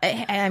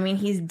 I mean,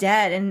 he's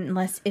dead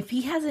unless... If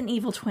he has an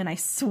evil twin, I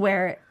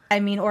swear...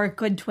 or a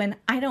good twin.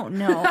 I don't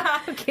know.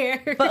 I don't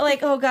care. But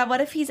like, oh God,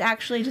 what if he's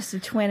actually just a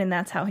twin and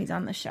that's how he's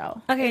on the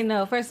show? Okay,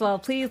 no. First of all,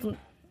 please,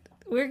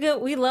 we're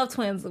good. We love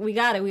twins. We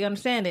got it. We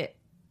understand it.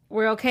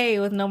 We're okay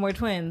with no more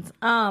twins.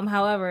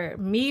 However,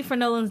 for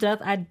Nolan's death,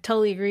 I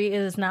totally agree.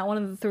 It is not one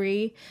of the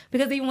three,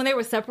 because even when they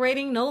were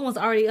separating, Nolan was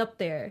already up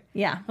there.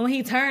 Yeah. And when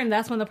he turned,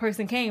 that's when the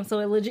person came. So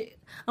it legit,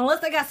 unless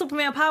they got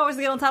Superman powers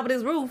to get on top of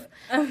this roof,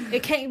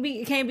 it can't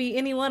be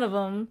any one of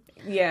them.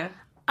 Yeah.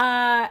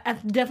 I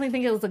definitely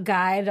think it was a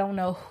guy. I don't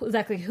know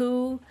exactly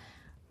who.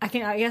 I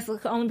guess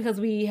only because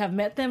we have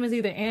met them is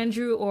either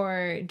Andrew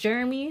or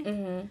Jeremy.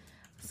 Mm-hmm.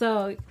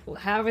 So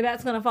however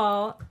that's going to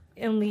fall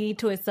and lead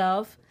to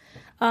itself.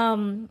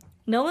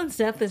 Nolan's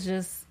death is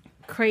just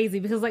crazy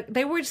because like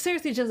they were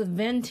seriously just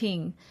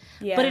venting.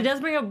 Yeah. But it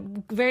does bring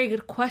a very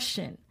good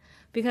question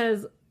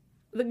because,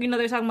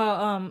 they're talking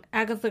about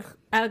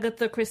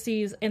Agatha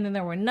Christie's and then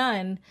there were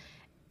none.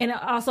 And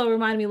it also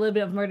reminded me a little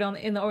bit of Murder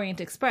in the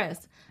Orient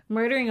Express.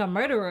 Murdering a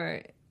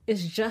murderer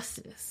is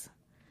justice.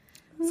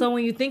 So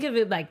when you think of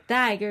it like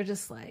that, you're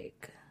just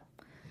like...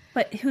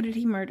 But who did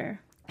he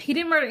murder? He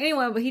didn't murder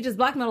anyone, but he just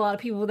blackmailed a lot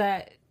of people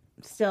that...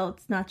 Still,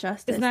 it's not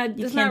justice.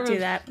 You can't do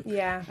that.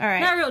 Yeah. All right.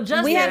 Not real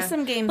justice. We have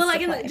some games but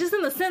like to play. Just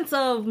in the sense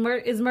of,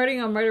 is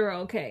murdering a murderer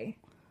okay?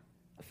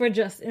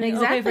 Exactly.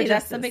 Okay for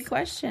That's the big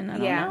question. I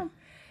don't know.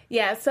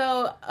 Yeah,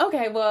 so,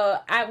 okay,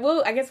 well,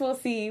 I guess we'll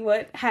see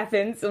what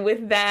happens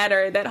with that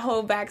or that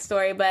whole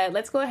backstory, but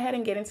let's go ahead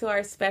and get into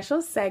our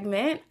special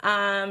segment.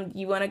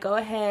 You want to go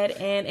ahead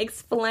and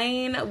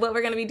explain what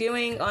we're going to be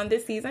doing on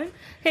this season?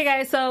 Hey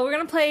guys, so we're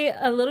going to play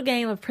a little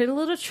game of Pretty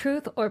Little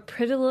Truth or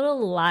Pretty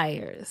Little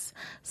Liars.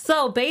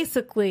 So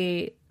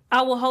basically,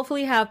 I will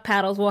hopefully have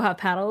paddles. We'll have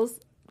paddles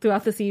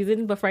throughout the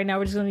season, but for right now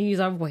we're just going to use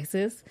our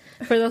voices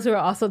for those who are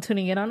also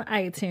tuning in on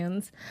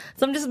iTunes.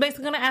 So I'm just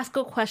basically going to ask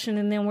a question,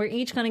 and then we're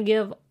each going to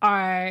give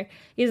our,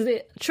 is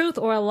it truth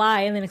or a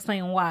lie, and then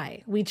explain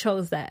why we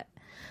chose that.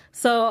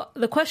 So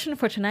the question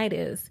for tonight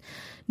is,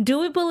 do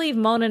we believe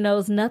Mona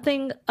knows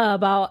nothing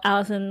about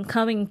Allison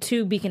coming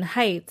to Beacon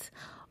Heights,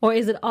 or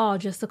is it all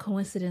just a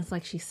coincidence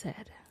like she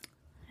said?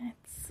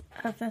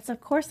 That's of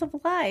course a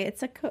lie.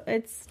 It's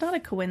not a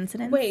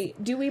coincidence.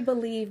 Wait, do we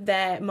believe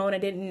that Mona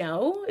didn't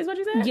know, is what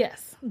you said?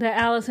 Yes, that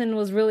Allison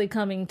was really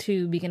coming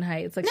to Beacon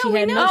Heights. Like, No, she we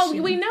had know. no.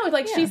 Oh, we know.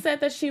 Like, she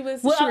said that she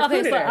was. Well, she okay,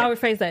 recruited so her. I'll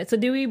rephrase that. So,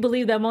 do we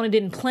believe that Mona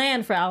didn't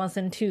plan for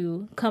Allison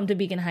to come to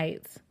Beacon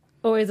Heights,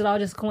 or is it all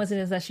just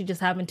coincidence that she just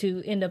happened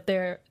to end up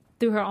there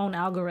through her own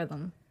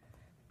algorithm?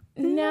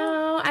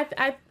 No, I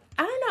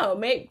don't know.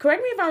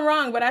 Correct me if I'm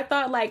wrong, but I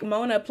thought like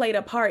Mona played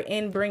a part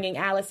in bringing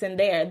Allison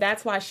there.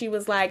 That's why she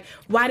was like,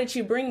 "Why did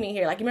you bring me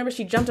here?" Like, you remember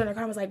she jumped on her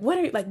car and was like, "What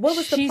are you like? What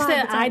was the?" She plot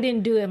said, between-" "I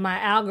didn't do it. My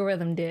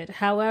algorithm did."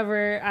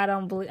 However, I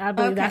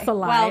believe that's a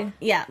lie. Well,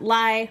 yeah,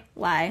 lie.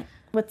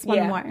 What's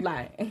one more?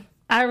 Lie.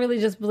 I really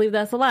just believe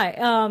that's a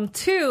lie.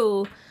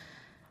 2,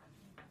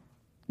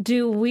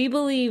 do we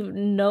believe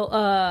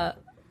Ava,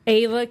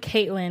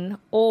 Caitlin,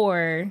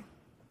 or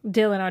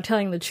Dylan are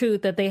telling the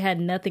truth that they had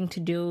nothing to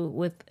do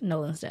with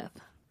Nolan's death?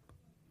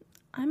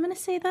 I'm going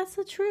to say that's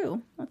the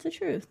truth. That's the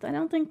truth. I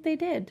don't think they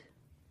did.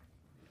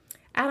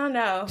 I don't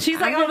know. She's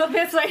like on the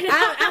fence right now.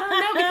 I don't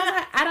know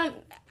because I don't.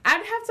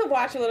 I'd have to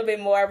watch a little bit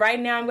more. Right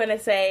now, I'm going to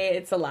say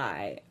it's a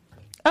lie.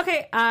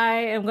 Okay, I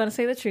am going to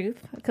say the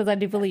truth because I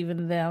do believe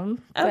in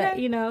them. Okay. But,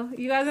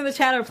 you guys in the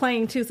chat are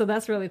playing too, so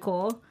that's really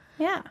cool.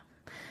 Yeah.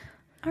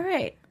 All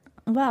right.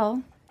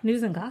 Well,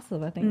 News and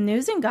gossip, I think.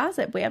 news and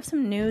gossip. We have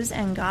some news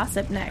and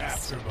gossip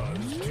next. AfterBuzz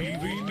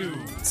TV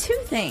News. 2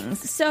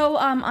 things. So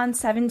on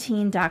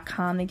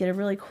 17.com, they did a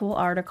really cool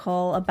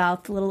article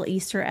about the little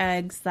Easter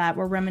eggs that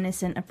were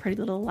reminiscent of Pretty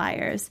Little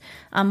Liars.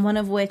 One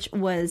of which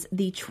was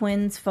the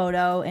twins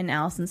photo in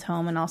Allison's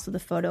home and also the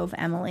photo of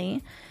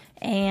Emily.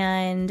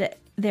 And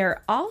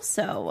there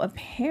also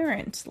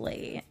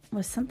apparently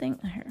was something...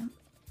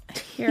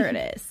 Here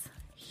it is.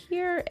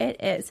 Here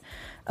it is.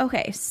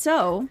 Okay,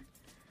 so...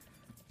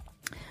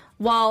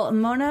 While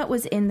Mona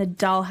was in the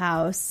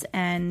dollhouse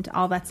and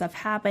all that stuff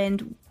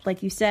happened,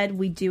 like you said,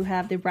 we do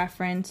have the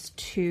reference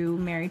to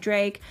Mary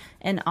Drake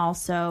and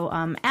also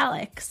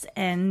Alex.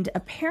 And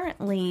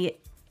apparently,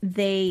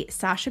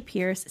 Sasha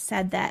Pierce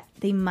said that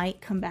they might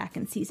come back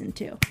in season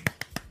 2.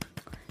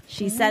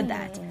 She said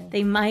that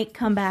they might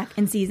come back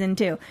in season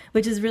 2,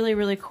 which is really,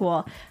 really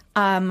cool.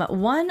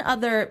 One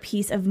other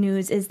piece of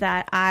news is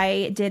that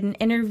I did an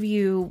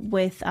interview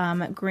with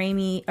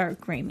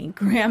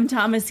Graham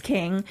Thomas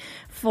King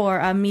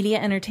for Media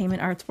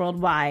Entertainment Arts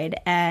Worldwide,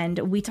 and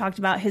we talked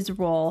about his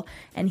role,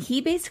 and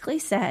he basically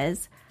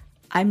says,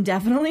 I'm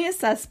definitely a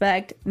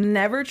suspect.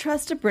 Never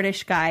trust a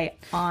British guy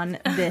on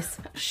this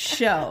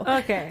show.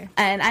 Okay.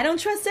 And I don't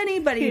trust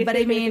anybody, but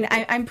I mean,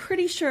 I'm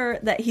pretty sure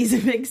that he's a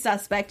big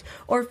suspect,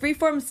 or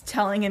Freeform's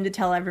telling him to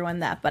tell everyone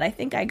that, but I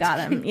think I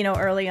got him,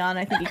 early on.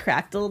 I think he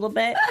cracked a little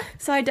bit.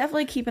 So I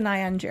definitely keep an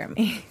eye on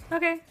Jeremy.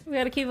 Okay. We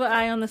got to keep an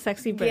eye on the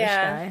sexy British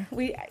guy.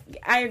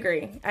 I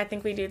agree. I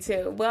think we do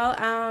too. Well,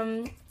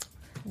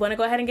 want to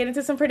go ahead and get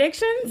into some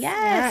predictions?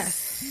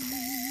 Yes.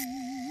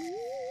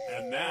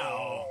 And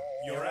now,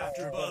 your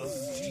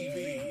AfterBuzz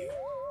TV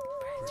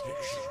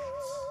predictions.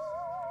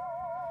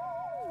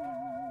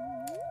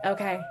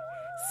 Okay.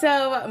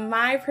 So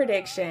my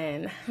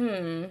prediction,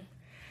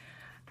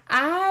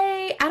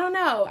 I don't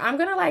know. I'm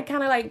gonna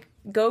kind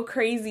of go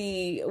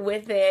crazy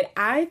with it.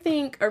 I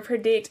think or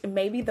predict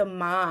maybe the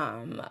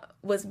mom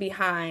was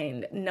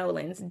behind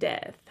Nolan's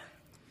death.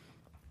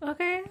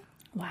 Okay.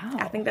 Wow.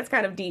 I think that's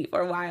kind of deep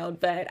or wild,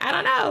 but I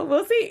don't know.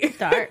 We'll see.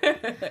 Dark.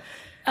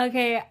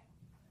 Okay.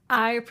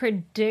 I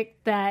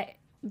predict that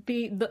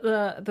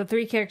the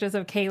 3 characters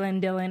of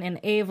Kaylin, Dylan, and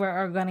Ava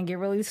are going to get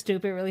really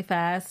stupid really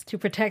fast to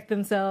protect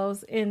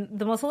themselves in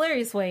the most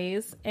hilarious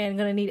ways and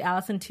going to need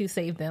Allison to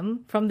save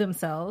them from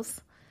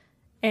themselves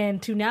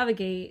and to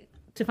navigate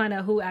to find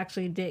out who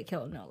actually did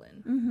kill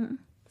Nolan. Mm-hmm.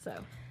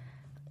 So,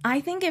 I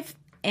think if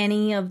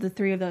any of the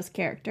 3 of those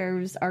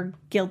characters are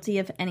guilty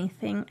of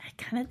anything, I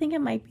kind of think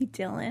it might be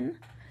Dylan.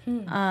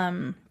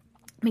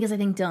 Because I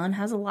think Dylan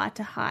has a lot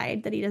to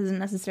hide that he doesn't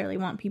necessarily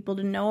want people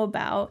to know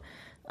about.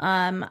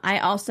 I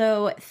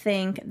also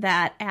think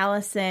that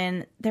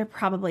Allison, there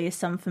probably is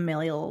some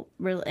familial,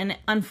 and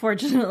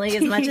unfortunately,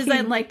 as much as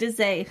I'd like to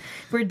say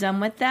we're done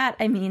with that,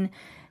 I mean,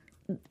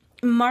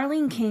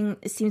 Marlene King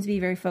seems to be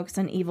very focused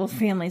on evil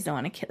families that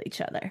want to kill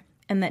each other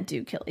and that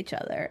do kill each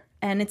other.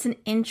 And it's an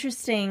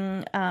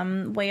interesting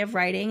way of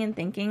writing and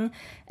thinking.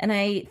 And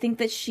I think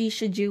that she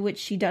should do what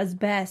she does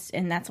best.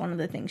 And that's one of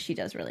the things she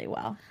does really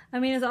well. I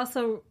mean, it's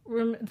also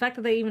the fact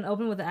that they even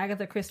opened with the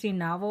Agatha Christie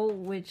novel,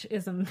 which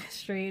is a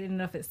mystery in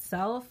and of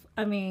itself.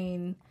 I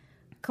mean,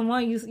 come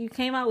on, you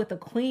came out with the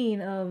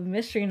queen of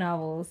mystery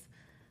novels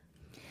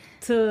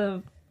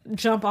to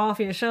jump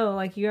off your show.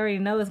 Like, you already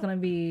know it's going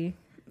to be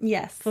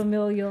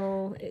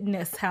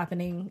familialness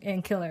happening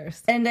and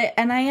killers. And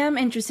I am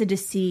interested to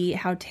see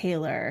how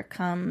Taylor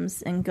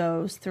comes and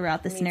goes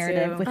throughout this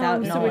narrative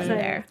without Nolan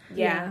there.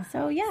 Yeah.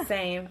 So, yeah.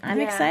 Same. I'm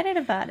excited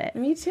about it.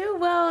 Me too.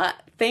 Well,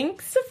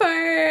 thanks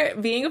for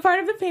being a part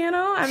of the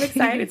panel. I'm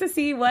excited to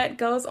see what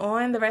goes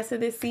on the rest of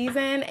this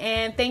season.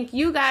 And thank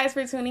you guys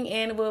for tuning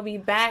in. We'll be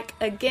back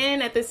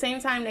again at the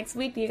same time next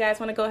week. Do you guys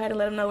want to go ahead and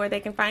let them know where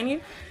they can find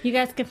you? You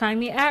guys can find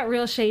me at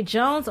Real Shay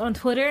Jones on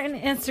Twitter and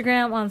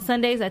Instagram on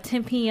Sundays at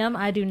 10 p.m.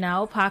 I Do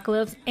Now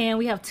Apocalypse. And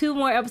we have 2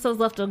 more episodes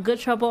left of Good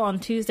Trouble on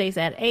Tuesdays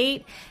at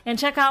 8. And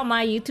check out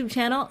my YouTube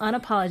channel,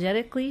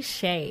 Unapologetically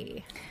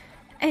Shay.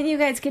 And you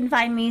guys can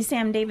find me,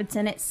 Sam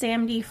Davidson, at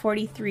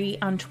SamD43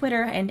 on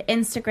Twitter and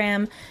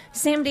Instagram,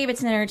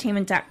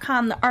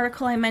 SamDavidsonEntertainment.com. The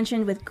article I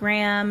mentioned with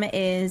Graham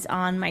is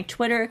on my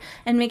Twitter.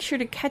 And make sure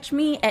to catch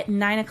me at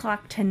 9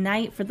 o'clock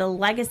tonight for the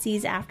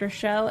Legacies after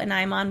show. And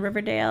I'm on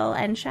Riverdale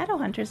and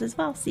Shadowhunters as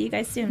well. See you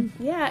guys soon.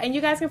 Yeah, and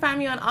you guys can find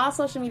me on all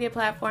social media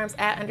platforms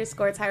at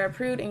 _Tyra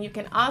Prude. And you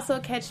can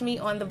also catch me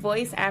on The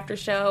Voice after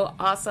show,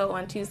 also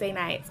on Tuesday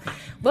nights.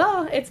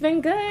 Well, it's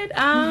been good.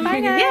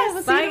 Bye, guys. Yeah,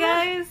 we'll see Bye, you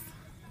guys.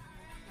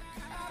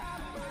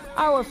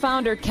 Our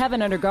founder,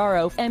 Kevin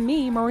Undergaro, and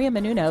me, Maria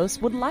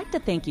Menounos, would like to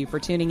thank you for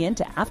tuning in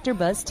to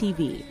AfterBuzz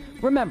TV.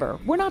 Remember,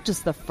 we're not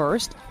just the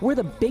first, we're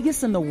the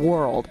biggest in the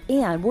world,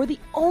 and we're the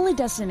only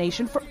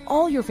destination for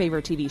all your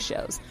favorite TV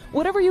shows.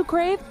 Whatever you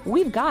crave,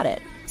 we've got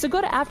it. So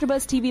go to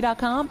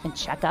AfterBuzzTV.com and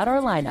check out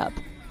our lineup.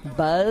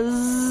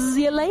 Buzz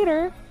you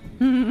later.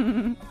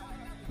 The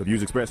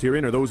views expressed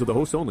herein are those of the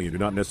hosts only and do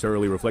not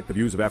necessarily reflect the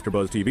views of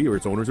AfterBuzz TV or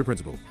its owners or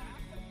principals.